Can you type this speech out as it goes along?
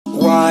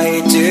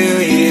Why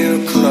do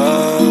you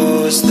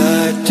close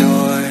the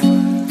door?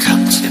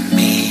 Come to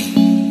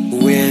me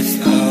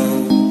with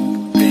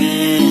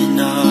open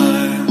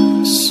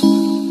arms.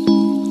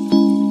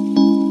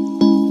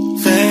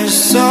 There's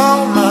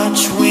so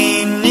much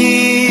we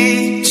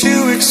need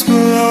to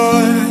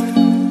explore.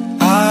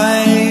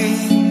 I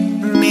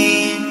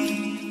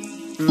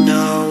mean,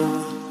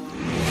 no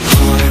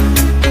harm.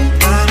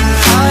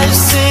 I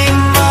sing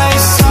my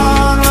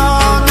song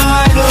all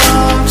night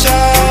long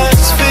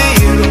just for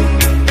you.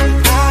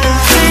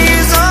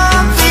 Please,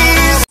 oh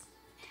please.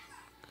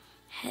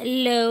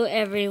 Hello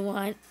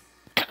everyone,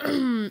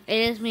 it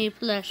is me,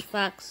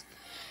 P1ushFox,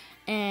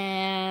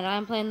 and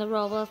I'm playing the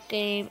Roblox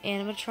game,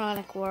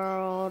 Animatronic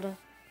World.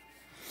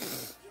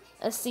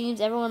 It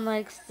seems everyone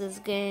likes this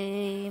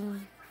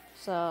game,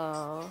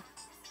 so,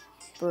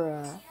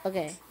 bruh.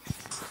 Okay.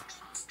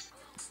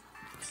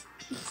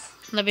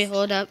 Let me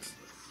hold up.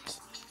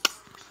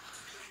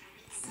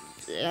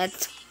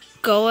 Let's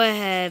go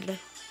ahead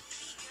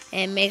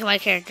and make my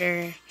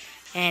character,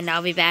 and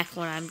I'll be back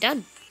when I'm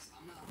done.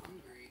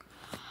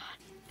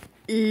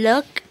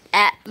 Look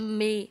at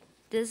me.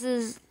 This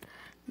is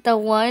the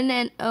one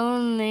and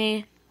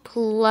only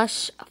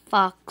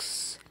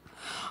P1ushFox.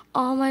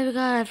 Oh my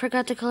god, I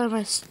forgot to color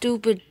my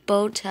stupid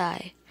bow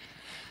tie.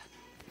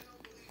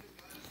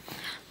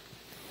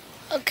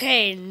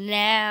 Okay,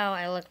 now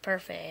I look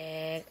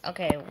perfect.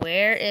 Okay,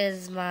 where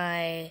is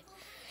my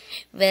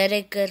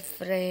very good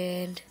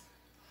friend?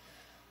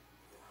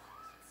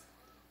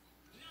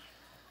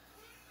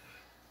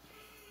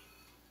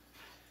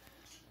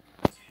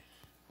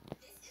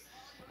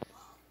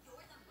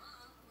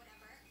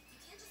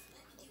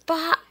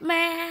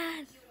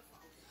 Batman!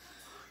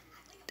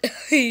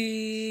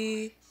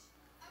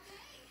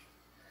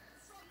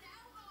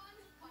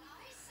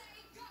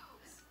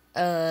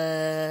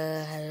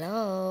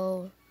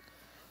 Hello?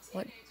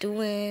 What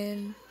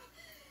doing?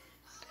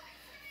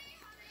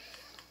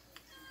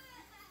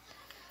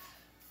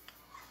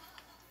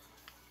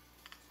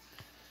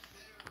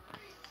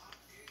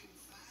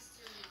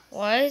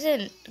 Why is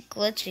it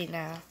glitchy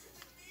now?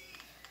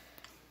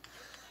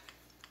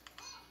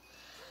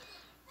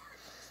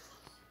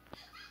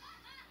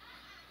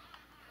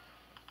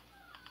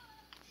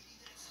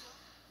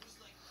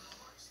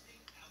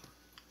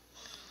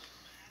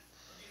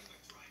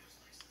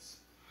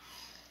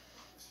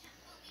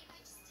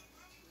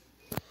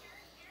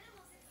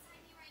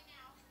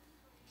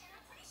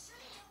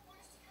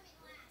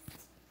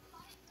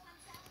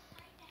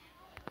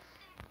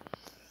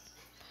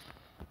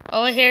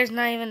 Oh, here's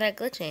not even that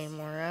glitchy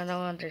anymore. I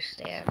don't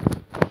understand.